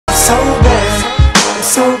so bad. I'm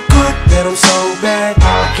so good that I'm so bad.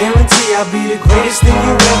 I guarantee I'll be the greatest thing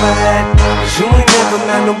you ever had. Cause you ain't never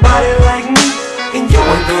met nobody like me, and you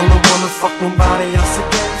ain't gonna wanna fuck nobody else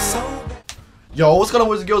again. So yo, what's going on,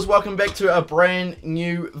 boys and girls? Welcome back to a brand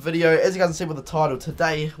new video. As you guys can see with the title,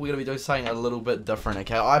 today we're going to be doing something a little bit different,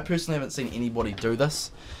 okay? I personally haven't seen anybody do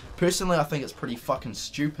this. Personally, I think it's pretty fucking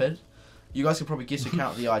stupid. You guys can probably guess who came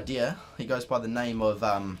up with the idea. He goes by the name of,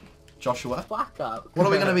 Joshua. Fuck up. What are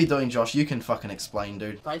we going to be doing, Josh? You can fucking explain,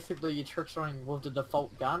 dude. Basically, you're trick shotting with the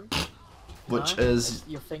default gun. Which is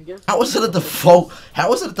your fingers. How is it a default?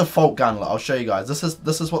 How is it a default gun? Like, I'll show you guys. This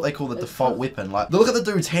is what they call the default weapon. Like, look at the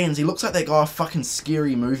dude's hands. He looks like that guy in a fucking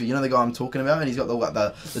scary movie. You know the guy I'm talking about? And he's got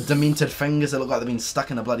the demented fingers that look like they've been stuck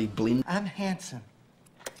in a bloody blend. I'm handsome.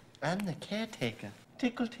 I'm the caretaker.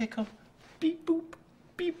 Tickle, tickle, beep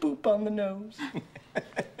boop on the nose.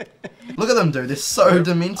 Look at them, dude. They're so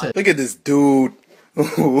demented. Look at this dude.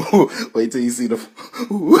 Wait till you see the.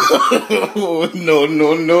 No.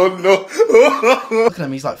 Look at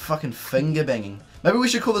him. He's like fucking finger banging. Maybe we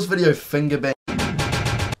should call this video finger bang.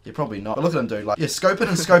 Yeah, probably not. But look at him, dude. Like, yeah, scope in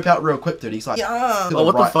and scope out real quick, dude. He's like, yeah. Oh,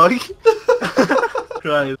 what the fuck?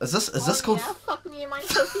 Right. Is this called? Yeah, fuck me in my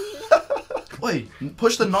pussy. Wait,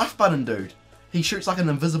 push the knife button, dude. He shoots like an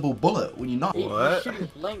invisible bullet when you knock. What? You're shooting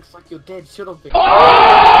blanks like your dad should have been. Dude,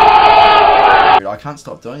 I can't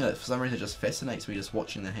stop doing it. For some reason, it just fascinates me just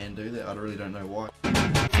watching the hand do that. I really don't know why.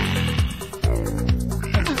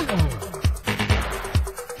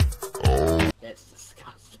 That's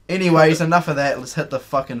disgusting. Anyways, enough of that. Let's hit the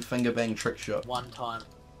fucking finger bang trick shot. One time.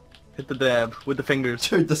 Hit the dab with the fingers.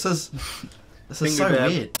 Dude, this is so dab.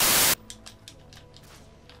 weird.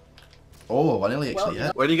 Oh, I nearly actually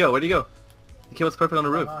hit. Where'd he go? Where'd he go? He came with scorpion on the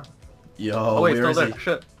roof. Yo, Oh wait, where still is there. he?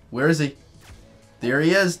 Shit. Where is he? There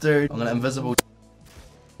he is, dude. I'm gonna invisible.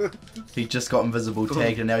 He just got invisible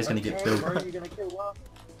tagged and now he's gonna get killed. Where are you gonna kill what?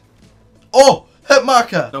 Oh! Hit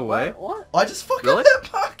marker! No way. What? I just fucking Really?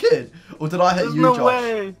 hit marker! Or did I hit There's you, no Josh?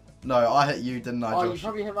 way. No, I hit you, didn't I, Oh, you Josh?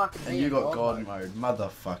 probably hit mark And you got God mode,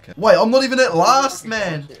 motherfucker. Wait, I'm not even at last,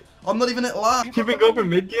 man! I'm not even at last! You've been going for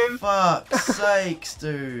mid-game? Fuck's sakes,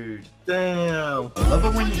 dude. Damn. I love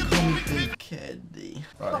it when you call me Big Caddy.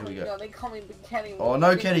 Right, here we go. They call me Big Caddy. Oh,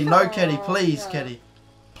 no Caddy, no Caddy, please, Caddy.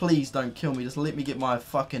 Please don't kill me, just let me get my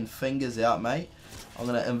fucking fingers out, mate. I'm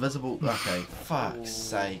gonna invisible. Okay, fuck's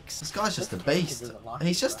sakes. This guy's just a beast.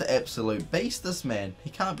 He's just an absolute beast, this man. He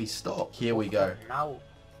can't be stopped. Here we go. No.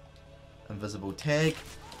 Invisible tag.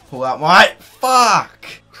 Pull out my. Fuck!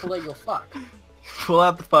 Pull out your fuck. Pull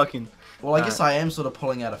out the fucking. Well, I guess I am sort of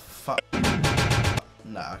pulling out a fuck.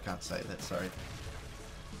 No, I can't say that, sorry.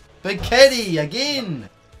 Big Caddy, again!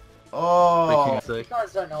 Oh. You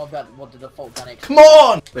guys don't know about what the default gun actually. Come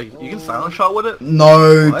on! Wait, you can silent shot with it?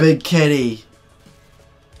 No, What? Big Caddy.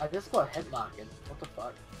 I just got hit marking. What the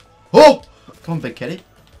fuck? Oh! Come on, Big Caddy.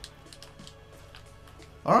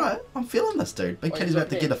 Alright, I'm feeling this, dude. Big Wait, Caddy's it's about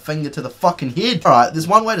to okay. get a finger to the fucking head. Alright, there's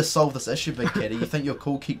one way to solve this issue, Big Caddy. You think you're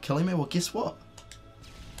cool, keep killing me? Well, guess what?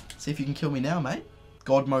 See if you can kill me now, mate.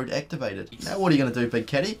 God mode activated. Now what are you going to do, Big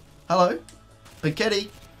Caddy? Hello? Big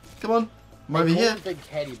Caddy? Come on. I'm over They call here. him Big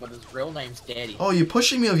Caddy, but his real name's Daddy. Oh, you're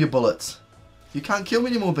pushing me with your bullets. You can't kill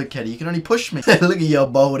me anymore, Big Caddy. You can only push me. Look at your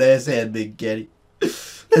bold ass head, Big Caddy.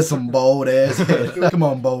 That's some bold ass head. Come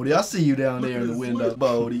on, Baldy. I see you down there in the window,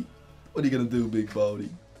 Baldy. What are you gonna do, Big Baldy?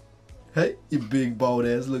 Hey, you big bald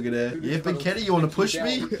ass. Look at that. Yeah, Big Caddy, you wanna push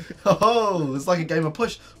me? Oh, it's like a game of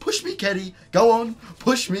push. Push me, Caddy. Go on.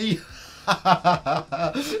 Push me.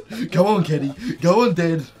 Go on, Caddy. Go on,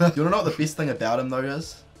 Dad. You wanna know what the best thing about him though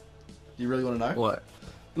is? Do you really wanna know? What?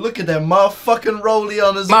 Look at that motherfucking rollie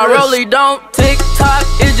on his My wrist. rollie don't tick tock,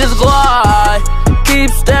 it just glide. Keep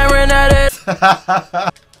staring at it.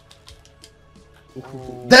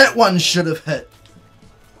 That one should have hit.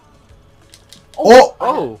 Oh!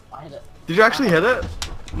 Oh! I hit it. Did you actually hit it?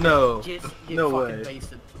 No. Yes, No fucking way.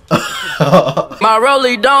 basted. My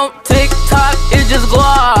rollie don't tick tock, it just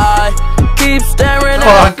glide. Keep staring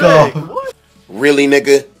Fuck at it. off. Really,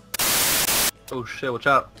 nigga? Oh shit, watch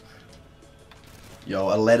out. Yo,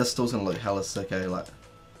 a ladder stool's gonna look hella sick, eh? Like,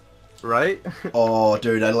 Right? oh,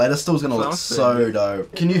 dude, a ladder stool's gonna look so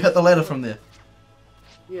dope. Can you hit the ladder from there?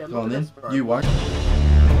 Yeah, Go on look at then. this, bro. You won't.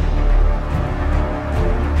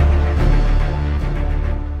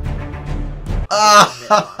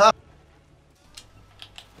 Ah!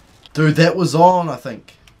 Dude, that was on, I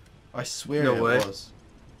think. I swear No it way. was.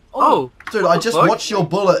 Oh! Dude, what I the just fuck? watched your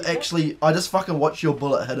bullet actually. I just fucking watched your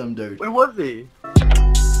bullet hit him, dude. Where was he?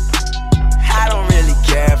 I don't really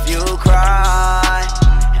care if you cry.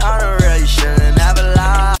 I don't really shouldn't ever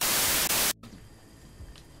lie.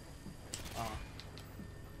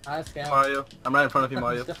 I scam. Mario. I'm right in front of you,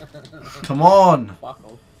 Mario. Come on. Fuck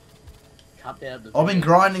off. Cut down the I've been video.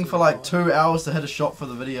 grinding for like 2 hours to hit a shot for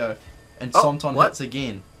the video, and Oh, Sonton what? hits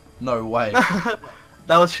again. No way.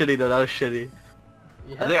 That was shitty though. That was shitty.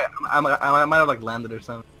 You I hit think it? I might have like landed or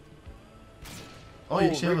something. Oh, you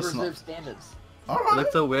actually have a RedReserve snipe. standards. It Alright.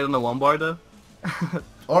 looked so weird on the one bar though.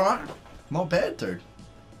 Alright. Not bad, dude.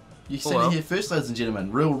 You seen well. it here first, ladies and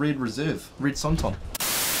gentlemen. Real RedReserve. Red Sonton.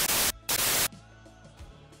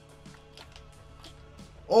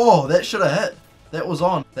 Oh, that should have hit. That was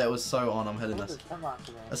on. That was so on. I'm hitting What this. is him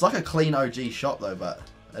after that? It's like a clean OG shot though, but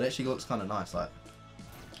it actually looks kind of nice. Like,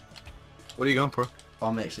 What are you going for?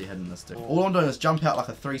 I'm actually hitting this dude. All I'm doing is jump out like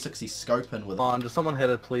a 360 scope in with it. Come on, just someone hit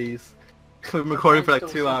it, please. We've been recording for like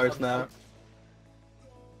 2 hours now.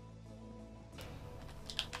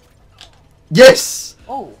 Yes!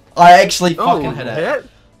 Oh, I actually Oh, fucking hit it. hit?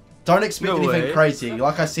 Don't expect No anything way. crazy.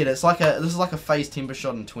 Like I said, it's like this is like a phase timber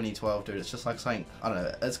shot in 2012, dude. It's just like saying, I don't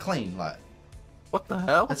know. It's clean, like What the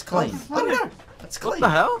hell? it's clean. I don't know. It's What clean. the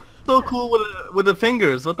hell? So cool with the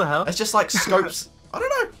fingers. What the hell? It's just like scopes. I don't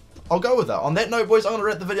know. I'll go with that. On that note, boys, I'm gonna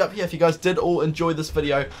wrap the video up here. If you guys did all enjoy this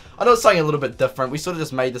video, I know it's something a little bit different. We sort of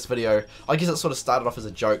just made this video. I guess it sort of started off as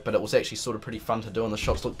a joke, but it was actually sort of pretty fun to do, and the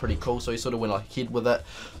shots looked pretty cool, so we sort of went ahead with it.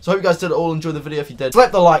 So I hope you guys did all enjoy the video. If you did,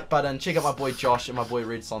 slap the like button. Check out my boy Josh and my boy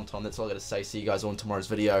Red Sonton. That's all I gotta say. See you guys all in tomorrow's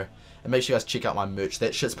video. And make sure you guys check out my merch.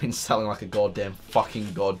 That shit's been selling like a goddamn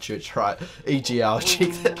fucking god church, right? EGL,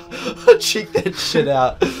 check that, check that shit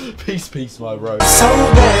out. Peace, peace, my bro. So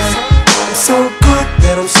bad, I'm so good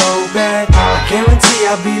that I'm so bad. I guarantee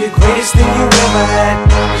I'll be the greatest thing you ever had.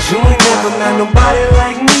 'Cause you ain't never met nobody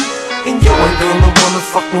like me, and you ain't gonna wanna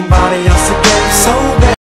fuck nobody else again. So bad.